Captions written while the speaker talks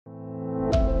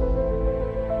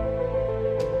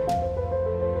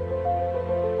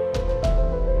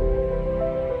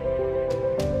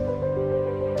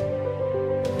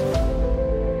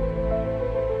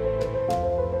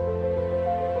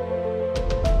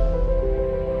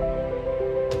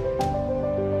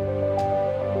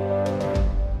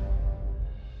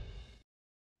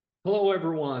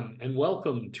and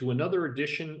welcome to another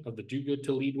edition of the Do Good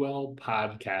to Lead Well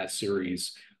podcast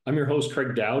series. I'm your host,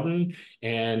 Craig Dowden,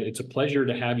 and it's a pleasure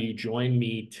to have you join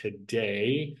me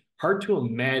today. Hard to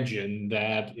imagine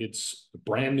that it's a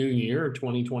brand new year,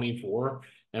 2024,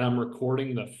 and I'm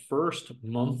recording the first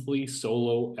monthly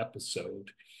solo episode.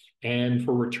 And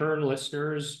for return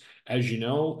listeners, as you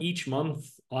know, each month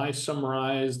I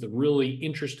summarize the really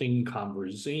interesting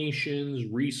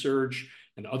conversations, research,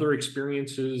 and other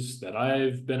experiences that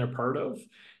I've been a part of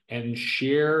and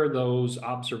share those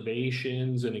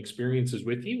observations and experiences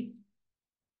with you.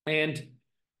 And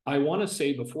I want to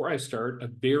say before I start a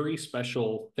very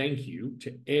special thank you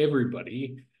to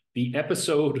everybody. The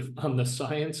episode on the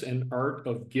science and art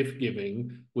of gift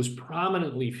giving was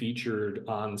prominently featured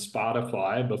on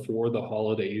Spotify before the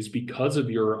holidays because of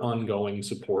your ongoing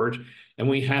support. And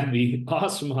we had the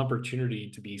awesome opportunity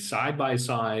to be side by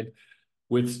side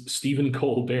with Stephen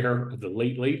Colbert of The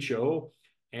Late Late Show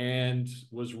and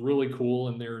was really cool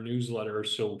in their newsletter.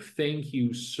 So thank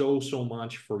you so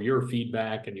much for your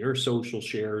feedback and your social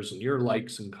shares and your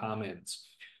likes and comments.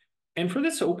 And for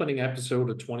this opening episode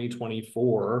of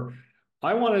 2024,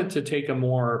 I wanted to take a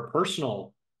more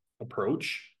personal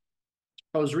approach.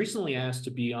 I was recently asked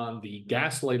to be on the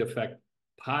Gaslight Effect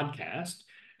podcast.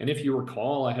 And if you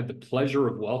recall, I had the pleasure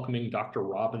of welcoming Dr.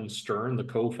 Robin Stern, the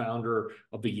co-founder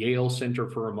of the Yale Center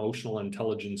for Emotional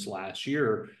Intelligence last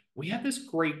year. We had this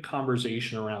great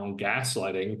conversation around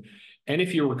gaslighting. And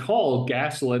if you recall,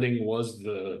 gaslighting was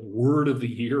the word of the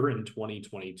year in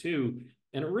 2022.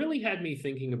 And it really had me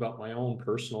thinking about my own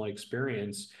personal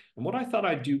experience. And what I thought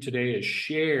I'd do today is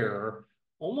share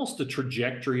almost the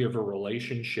trajectory of a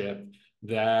relationship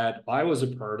that I was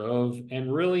a part of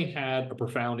and really had a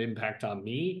profound impact on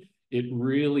me. It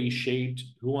really shaped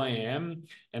who I am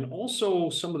and also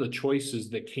some of the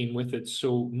choices that came with it.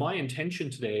 So, my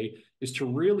intention today is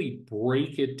to really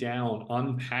break it down,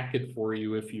 unpack it for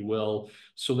you, if you will,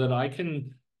 so that I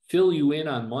can fill you in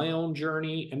on my own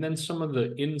journey and then some of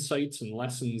the insights and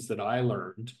lessons that I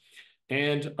learned.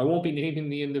 And I won't be naming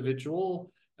the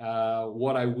individual.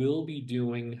 What I will be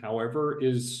doing, however,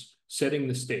 is setting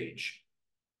the stage.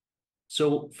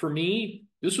 So for me,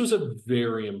 this was a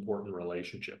very important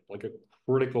relationship, like a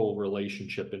critical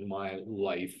relationship in my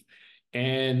life.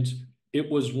 And it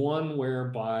was one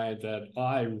whereby that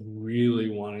I really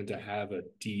wanted to have a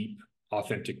deep,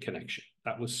 authentic connection.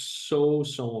 That was so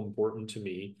important to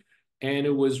me. And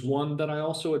it was one that I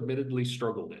also admittedly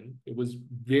struggled in. It was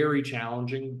very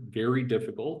challenging, very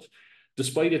difficult,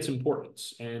 despite its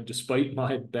importance and despite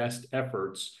my best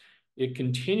efforts. It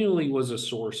continually was a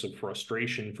source of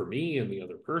frustration for me and the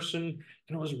other person,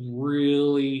 and it was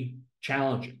really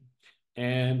challenging.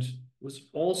 And it was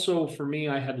also for me,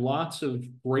 I had lots of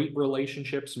great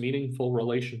relationships, meaningful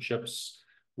relationships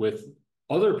with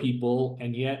other people,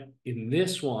 and yet in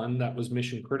this one that was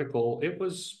mission critical, it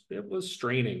was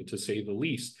straining to say the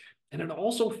least. And it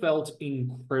also felt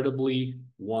incredibly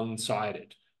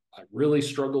one-sided. I really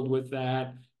struggled with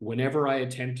that. Whenever I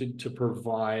attempted to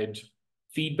provide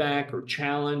feedback or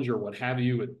challenge or what have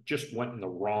you, it just went in the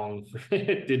wrong.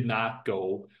 It did not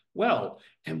go well.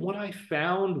 And what I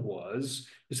found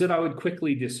is that I would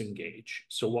quickly disengage.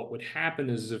 So what would happen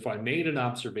is if I made an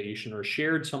observation or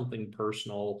shared something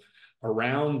personal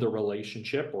around the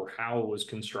relationship or how it was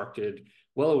constructed,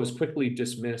 well, it was quickly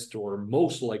dismissed or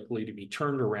most likely to be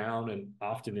turned around and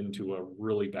often into a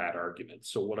really bad argument.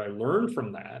 So what I learned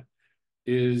from that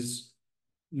is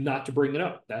not to bring it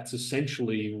up. That's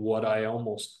essentially what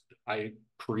I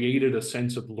created a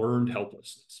sense of learned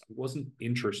helplessness. I wasn't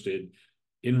interested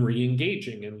in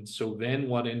re-engaging. And so then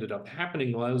what ended up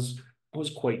happening was I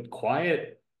was quite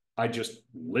quiet. I just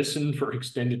listened for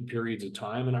extended periods of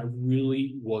time and I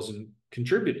really wasn't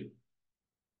contributing.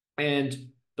 And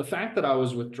the fact that I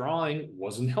was withdrawing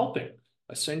wasn't helping.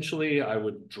 Essentially, I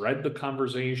would dread the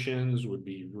conversations, would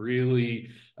be really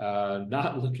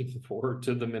not looking forward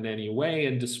to them in any way.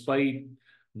 And despite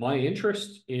my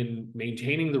interest in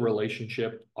maintaining the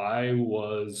relationship, I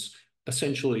was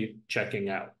essentially checking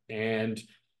out. And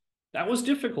that was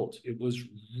difficult. It was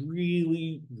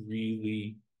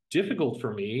really difficult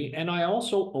for me. And I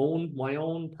also owned my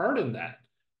own part in that.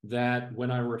 That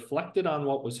when I reflected on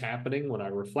what was happening, when I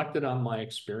reflected on my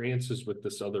experiences with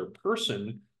this other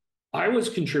person, I was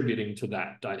contributing to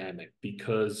that dynamic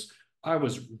because I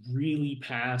was really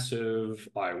passive.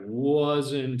 I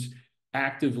wasn't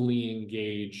actively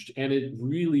engaged. And it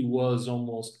really was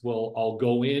almost, well, I'll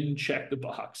go in, check the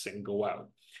box, and go out.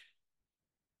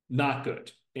 Not good.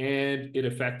 And it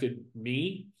affected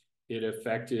me. It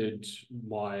affected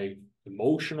my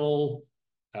emotional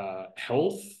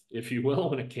health, if you will,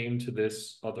 when it came to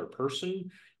this other person.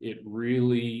 It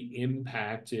really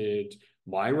impacted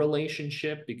my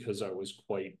relationship because I was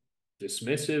quite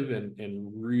dismissive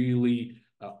and really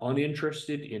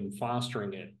uninterested in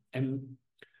fostering it. And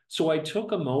so I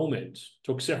took a moment,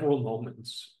 took several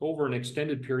moments over an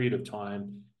extended period of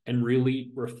time and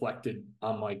really reflected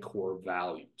on my core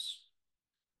values.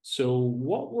 So,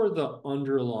 what were the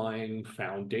underlying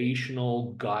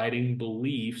foundational guiding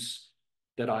beliefs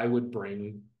that I would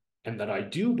bring and that I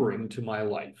do bring to my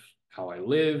life? How I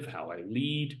live, how I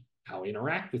lead, how I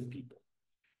interact with people.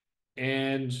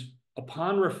 And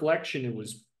upon reflection, it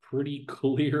was pretty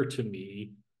clear to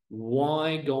me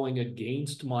why going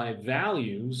against my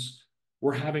values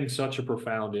were having such a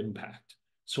profound impact.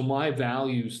 So, my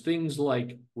values, things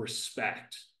like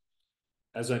respect,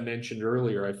 as I mentioned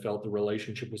earlier, I felt the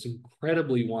relationship was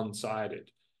incredibly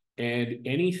one-sided. And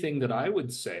anything that I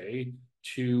would say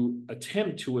to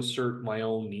attempt to assert my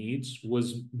own needs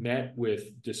was met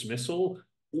with dismissal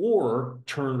or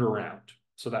turned around.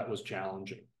 So that was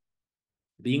challenging.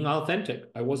 Being authentic,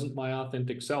 I wasn't my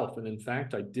authentic self. And in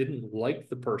fact, I didn't like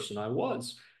the person I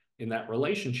was in that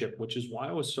relationship, which is why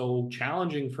it was so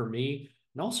challenging for me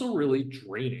and also really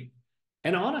draining.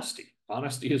 And honesty.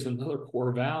 Honesty is another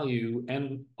core value.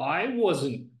 And I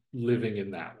wasn't living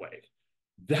in that way.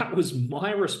 That was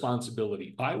my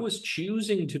responsibility. I was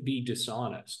choosing to be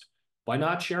dishonest by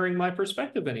not sharing my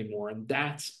perspective anymore. And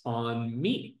that's on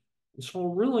me. So,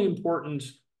 a really important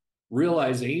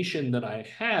realization that I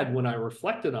had when I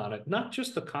reflected on it, not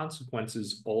just the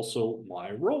consequences, also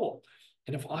my role.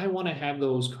 And if I want to have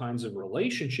those kinds of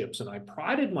relationships, and I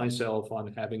prided myself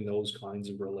on having those kinds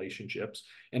of relationships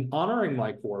and honoring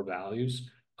my core values,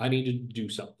 I needed to do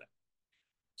something.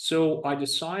 So I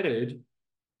decided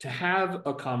to have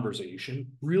a conversation,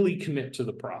 really commit to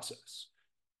the process.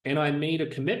 And I made a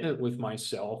commitment with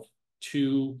myself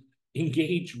to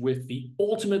engage with the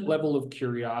ultimate level of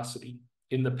curiosity.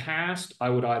 In the past, I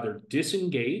would either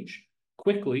disengage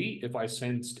quickly if I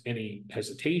sensed any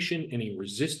hesitation, any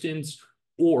resistance,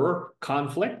 or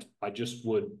conflict. I just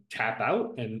would tap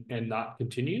out and not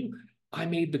continue. I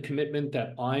made the commitment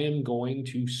that I am going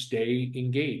to stay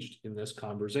engaged in this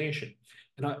conversation.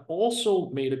 And I also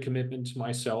made a commitment to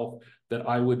myself that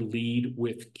I would lead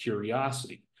with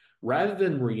curiosity rather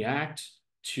than react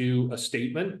to a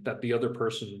statement that the other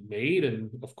person made, and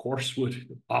of course would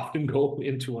often go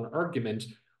into an argument.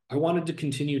 I wanted to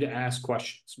continue to ask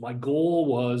questions. My goal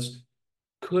was,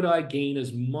 could I gain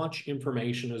as much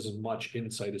information, as much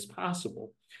insight as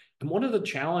possible? And one of the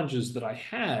challenges that I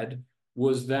had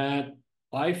was that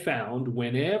I found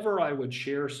whenever I would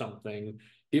share something,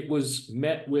 it was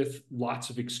met with lots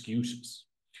of excuses.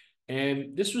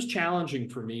 And this was challenging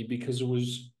for me because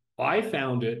I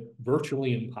found it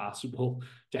virtually impossible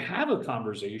to have a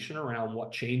conversation around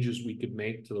what changes we could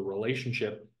make to the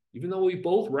relationship, even though we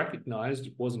both recognized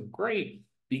it wasn't great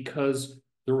because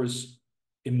there was,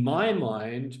 in my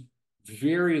mind,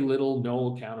 very little,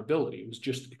 no accountability. It was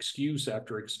just excuse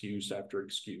after excuse after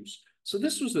excuse. So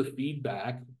this was the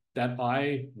feedback that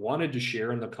I wanted to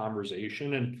share in the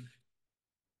conversation.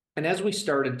 And as we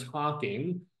started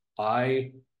talking,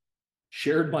 I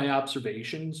shared my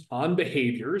observations on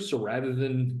behaviors. So rather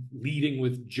than leading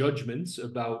with judgments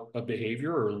about a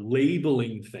behavior or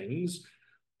labeling things,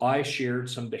 I shared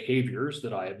some behaviors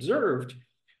that I observed.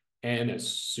 And as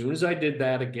soon as I did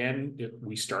that, again,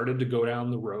 we started to go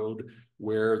down the road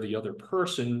where the other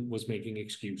person was making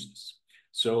excuses.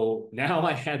 So now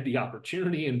I had the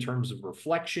opportunity in terms of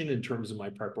reflection, in terms of my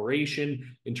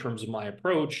preparation, in terms of my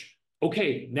approach.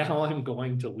 Okay, now I'm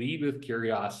going to lead with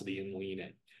curiosity and lean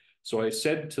in. So I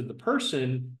said to the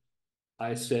person,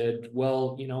 I said,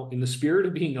 well, in the spirit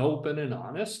of being open and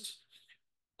honest,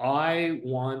 I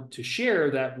want to share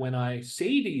that when I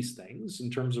say these things in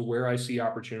terms of where I see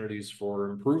opportunities for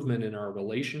improvement in our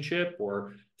relationship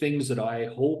or things that I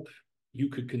hope you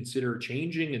could consider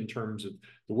changing in terms of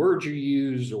the words you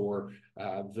use or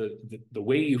the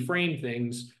way you frame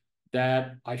things,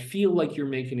 that I feel like you're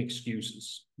making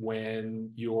excuses when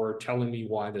you're telling me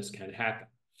why this can happen.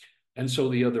 And so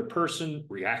the other person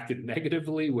reacted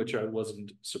negatively, which I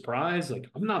wasn't surprised. Like,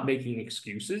 I'm not making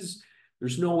excuses.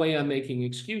 There's no way I'm making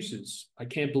excuses. I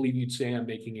can't believe you'd say I'm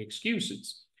making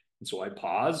excuses. And so I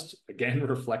paused, again,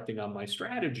 reflecting on my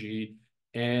strategy.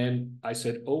 And I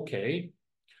said, okay,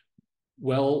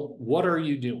 well, what are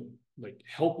you doing? Like,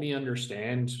 help me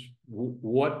understand,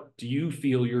 what do you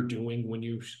feel you're doing when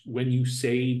you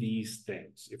say these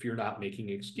things, if you're not making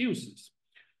excuses?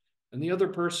 And the other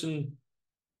person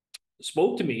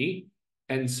spoke to me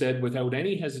and said without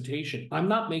any hesitation, I'm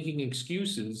not making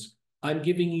excuses. I'm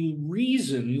giving you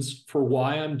reasons for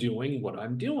why I'm doing what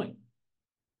I'm doing.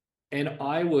 And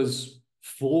I was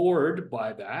floored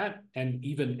by that and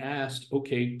even asked,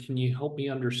 okay, can you help me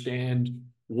understand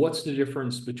what's the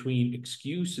difference between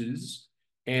excuses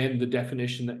and the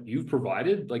definition that you've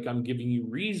provided? Like, I'm giving you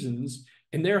reasons.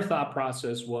 And their thought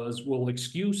process was, well,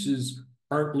 excuses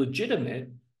aren't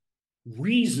legitimate,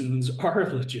 reasons are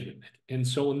legitimate. And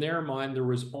so in their mind, there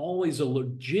was always a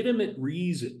legitimate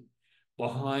reason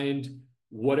behind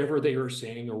whatever they were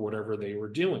saying or whatever they were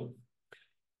doing.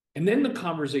 And then the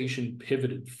conversation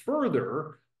pivoted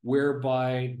further,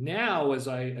 whereby now, as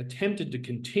I attempted to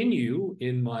continue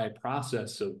in my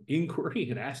process of inquiry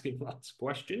and asking lots of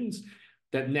questions,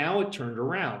 that now it turned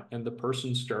around and the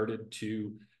person started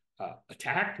to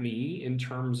attack me in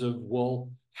terms of, well,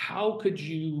 how could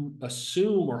you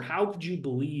assume or how could you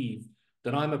believe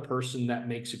that I'm a person that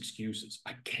makes excuses?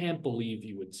 I can't believe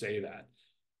you would say that.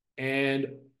 And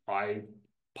I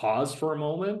paused for a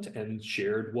moment and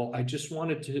shared, well, I just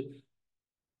wanted to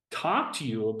talk to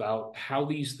you about how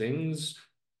these things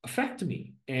affect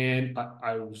me. And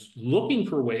I was looking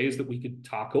for ways that we could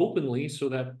talk openly so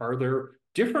that are there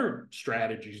different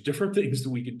strategies, different things that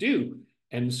we could do.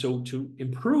 And so to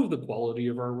improve the quality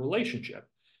of our relationship.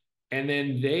 And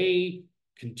then they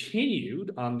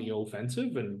continued on the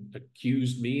offensive and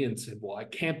accused me and said, well, I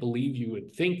can't believe you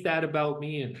would think that about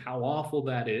me and how awful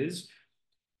that is.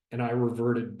 And I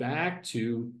reverted back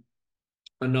to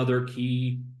another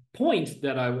key point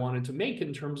that I wanted to make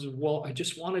in terms of, well, I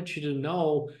just wanted you to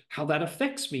know how that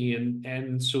affects me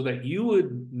and so that you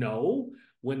would know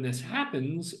when this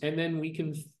happens, and then we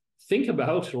can think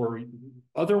about or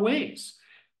other ways.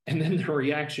 And then the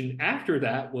reaction after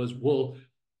that was, well,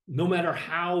 no matter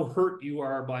how hurt you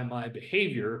are by my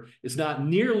behavior, it's not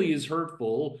nearly as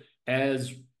hurtful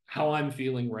as how I'm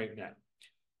feeling right now.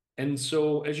 And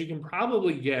so, as you can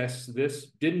probably guess, this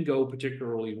didn't go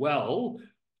particularly well.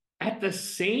 At the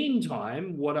same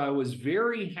time, what I was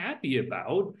very happy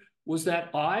about was that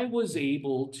I was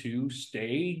able to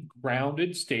stay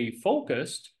grounded, stay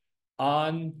focused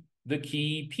on the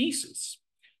key pieces.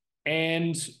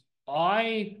 And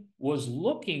I was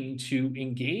looking to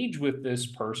engage with this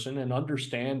person and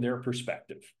understand their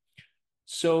perspective.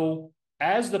 So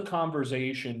as the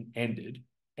conversation ended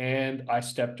and I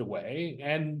stepped away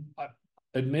and I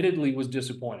admittedly was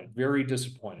disappointed, very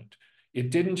disappointed. It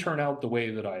didn't turn out the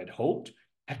way that I had hoped.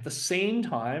 At the same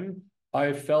time,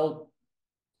 I felt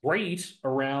great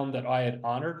around that I had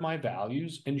honored my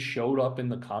values and showed up in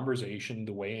the conversation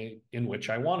the way in which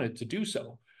I wanted to do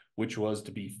so, which was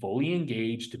to be fully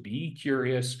engaged, to be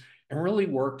curious, and really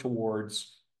work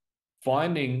towards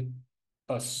finding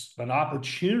an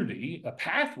opportunity, a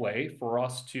pathway for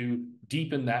us to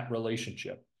deepen that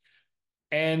relationship.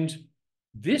 And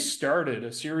this started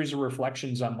a series of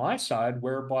reflections on my side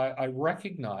whereby I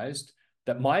recognized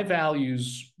that my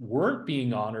values weren't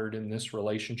being honored in this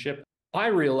relationship. I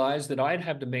realized that I'd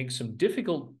have to make some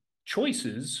difficult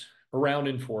choices around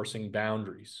enforcing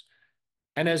boundaries.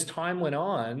 And as time went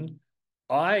on,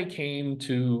 I came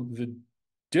to the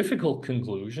difficult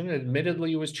conclusion.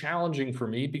 Admittedly, it was challenging for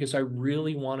me because I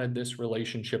really wanted this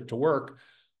relationship to work.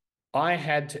 I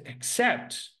had to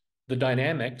accept the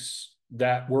dynamics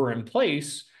that were in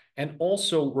place and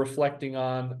also reflecting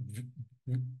on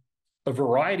a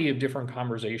variety of different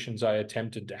conversations I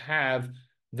attempted to have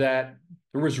that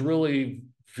there was really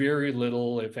very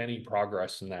little, if any,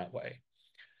 progress in that way.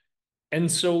 And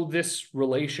so this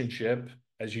relationship,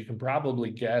 as you can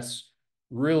probably guess,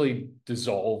 really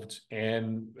dissolved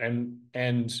and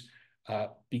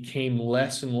became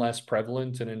less and less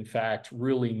prevalent, and in fact,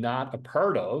 really not a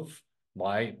part of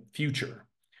my future.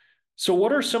 So,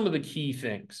 what are some of the key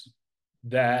things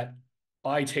that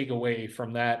I take away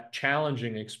from that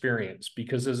challenging experience?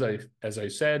 Because as I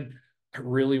said, I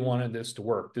really wanted this to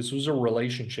work. This was a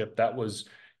relationship that was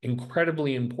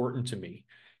incredibly important to me.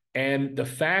 And the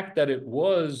fact that it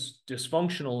was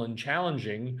dysfunctional and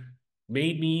challenging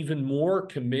made me even more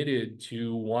committed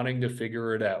to wanting to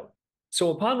figure it out.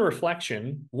 So, upon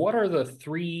reflection, what are the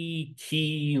three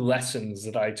key lessons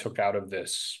that I took out of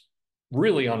this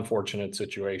really unfortunate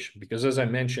situation? Because, as I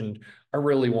mentioned, I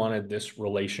really wanted this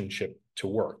relationship to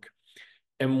work.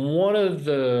 And one of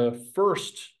the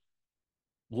first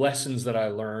lessons that I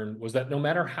learned was that no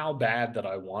matter how bad that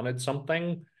I wanted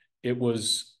something, it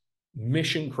was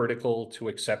mission critical to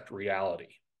accept reality,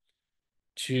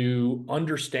 to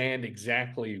understand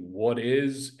exactly what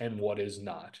is and what is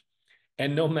not.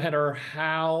 And no matter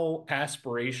how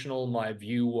aspirational my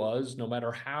view was, no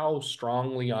matter how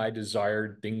strongly I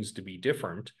desired things to be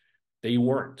different, they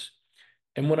weren't.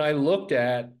 And when I looked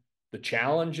at the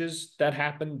challenges that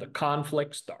happened, the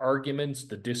conflicts, the arguments,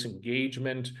 the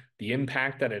disengagement, the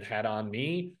impact that it had on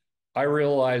me, I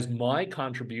realized my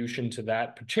contribution to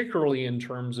that, particularly in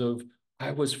terms of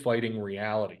I was fighting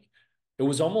reality. It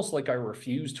was almost like I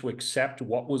refused to accept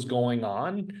what was going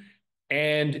on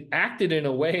and acted in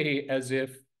a way as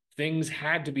if things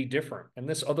had to be different and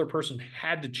this other person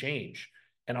had to change.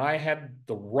 And I had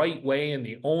the right way and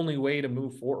the only way to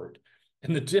move forward.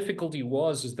 And the difficulty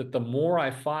was is that the more I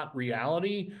fought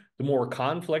reality, the more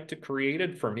conflict it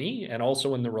created for me and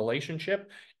also in the relationship,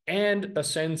 and a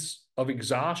sense of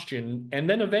exhaustion, and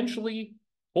then eventually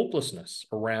hopelessness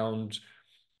around,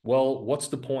 well, what's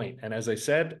the point? And as I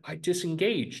said, I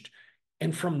disengaged.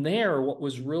 And from there, what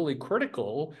was really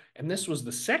critical, and this was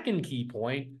the second key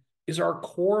point, is our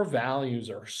core values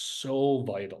are so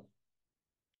vital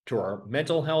to our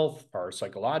mental health, our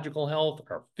psychological health,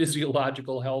 our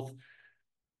physiological health.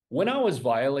 When I was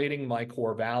violating my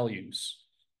core values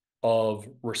of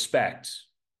respect,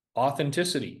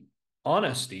 authenticity,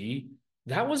 honesty,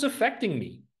 that was affecting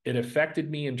me. It affected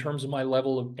me in terms of my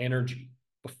level of energy.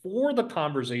 Before the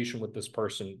conversation with this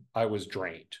person, I was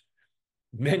drained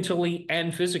mentally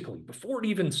and physically. Before it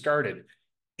even started,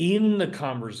 in the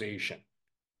conversation,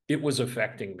 it was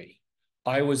affecting me.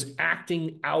 I was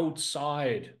acting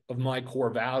outside of my core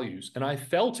values, and I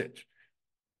felt it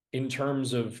in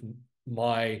terms of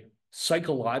my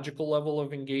psychological level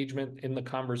of engagement in the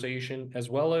conversation, as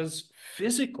well as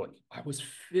physically. I was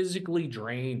physically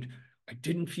drained. I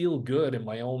didn't feel good in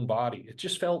my own body. It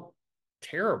just felt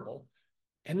terrible.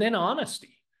 And then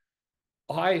honesty.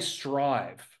 I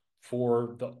strive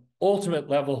for the ultimate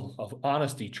level of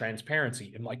honesty,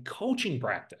 transparency in my coaching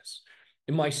practice,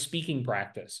 in my speaking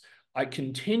practice. I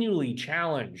continually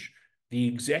challenge the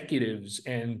executives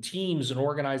and teams and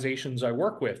organizations I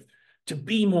work with to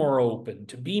be more open,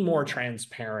 to be more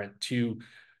transparent, to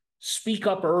speak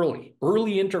up early.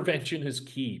 Early intervention is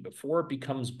key before it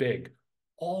becomes big.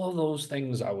 All of those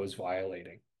things I was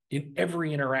violating in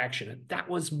every interaction. And that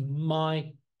was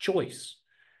my choice.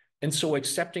 And so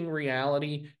accepting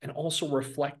reality and also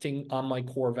reflecting on my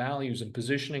core values and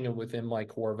positioning it within my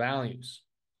core values.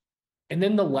 And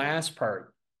then the last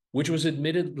part, which was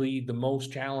admittedly the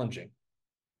most challenging,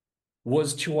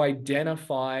 was to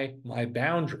identify my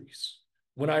boundaries.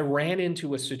 When I ran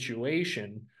into a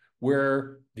situation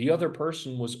where the other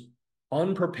person was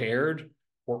unprepared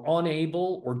or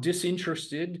unable or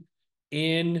disinterested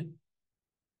in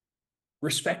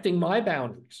respecting my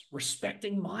boundaries,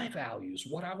 respecting my values,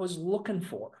 what I was looking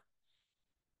for.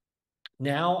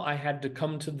 Now I had to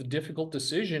come to the difficult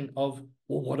decision of,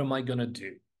 well, what am I going to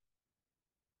do?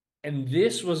 And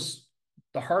this was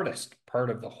the hardest part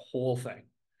of the whole thing,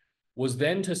 was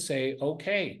then to say,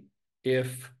 okay,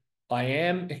 if I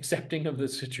am accepting of the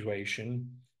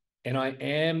situation and I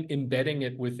am embedding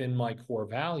it within my core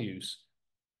values,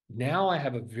 now I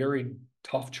have a very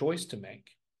tough choice to make.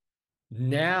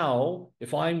 Now,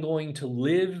 if I'm going to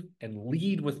live and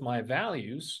lead with my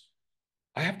values,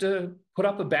 I have to put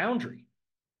up a boundary.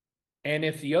 And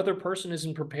if the other person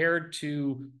isn't prepared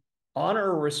to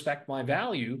honor or respect my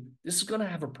value, this is going to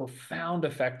have a profound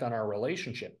effect on our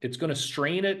relationship. It's going to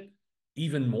strain it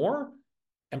even more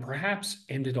and perhaps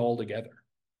end it altogether.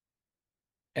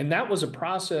 And that was a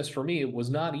process for me. It was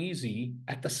not easy.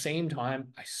 At the same time,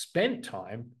 I spent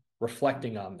time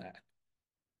reflecting on that,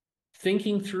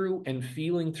 thinking through and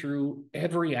feeling through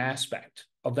every aspect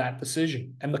of that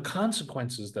decision and the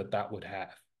consequences that that would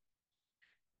have.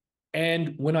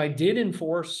 And when I did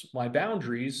enforce my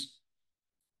boundaries,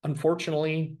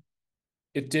 unfortunately,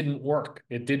 it didn't work.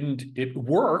 It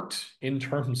worked in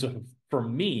terms of, for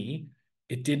me,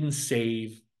 it didn't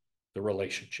save the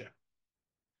relationship.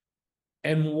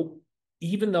 And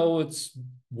even though it's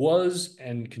was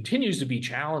and continues to be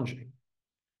challenging,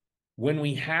 when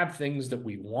we have things that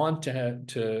we want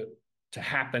to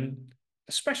happen,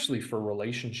 especially for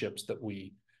relationships that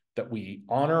we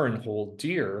honor and hold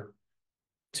dear,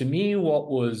 to me,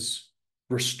 what was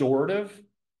restorative,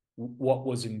 what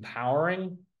was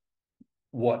empowering,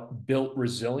 what built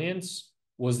resilience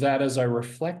was that as I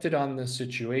reflected on this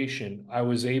situation, I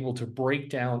was able to break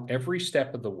down every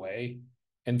step of the way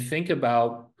and think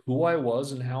about who I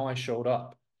was and how I showed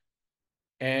up.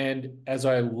 And as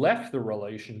I left the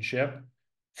relationship,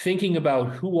 thinking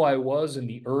about who I was in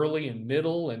the early and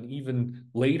middle and even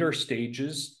later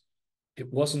stages,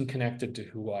 it wasn't connected to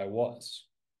who I was.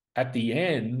 At the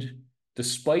end,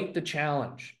 despite the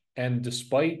challenge and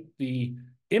despite the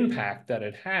impact that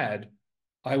it had,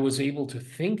 I was able to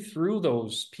think through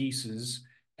those pieces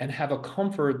and have a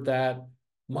comfort that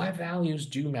my values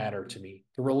do matter to me.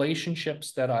 The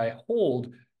relationships that I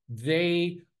hold,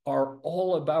 they are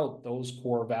all about those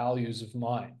core values of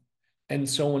mine. And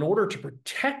so, in order to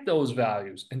protect those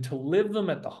values and to live them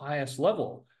at the highest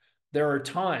level, there are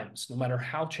times, no matter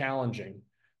how challenging,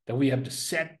 that we have to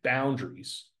set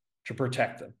boundaries to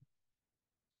protect them.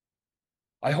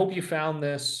 I hope you found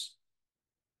this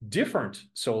different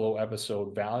solo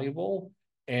episode valuable.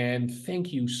 And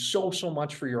thank you so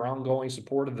much for your ongoing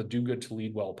support of the Do Good to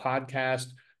Lead Well podcast.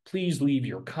 Please leave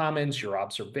your comments, your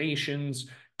observations,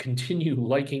 continue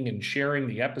liking and sharing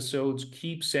the episodes.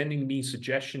 Keep sending me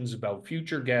suggestions about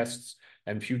future guests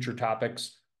and future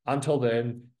topics. Until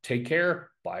then, take care.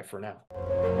 Bye for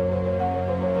now.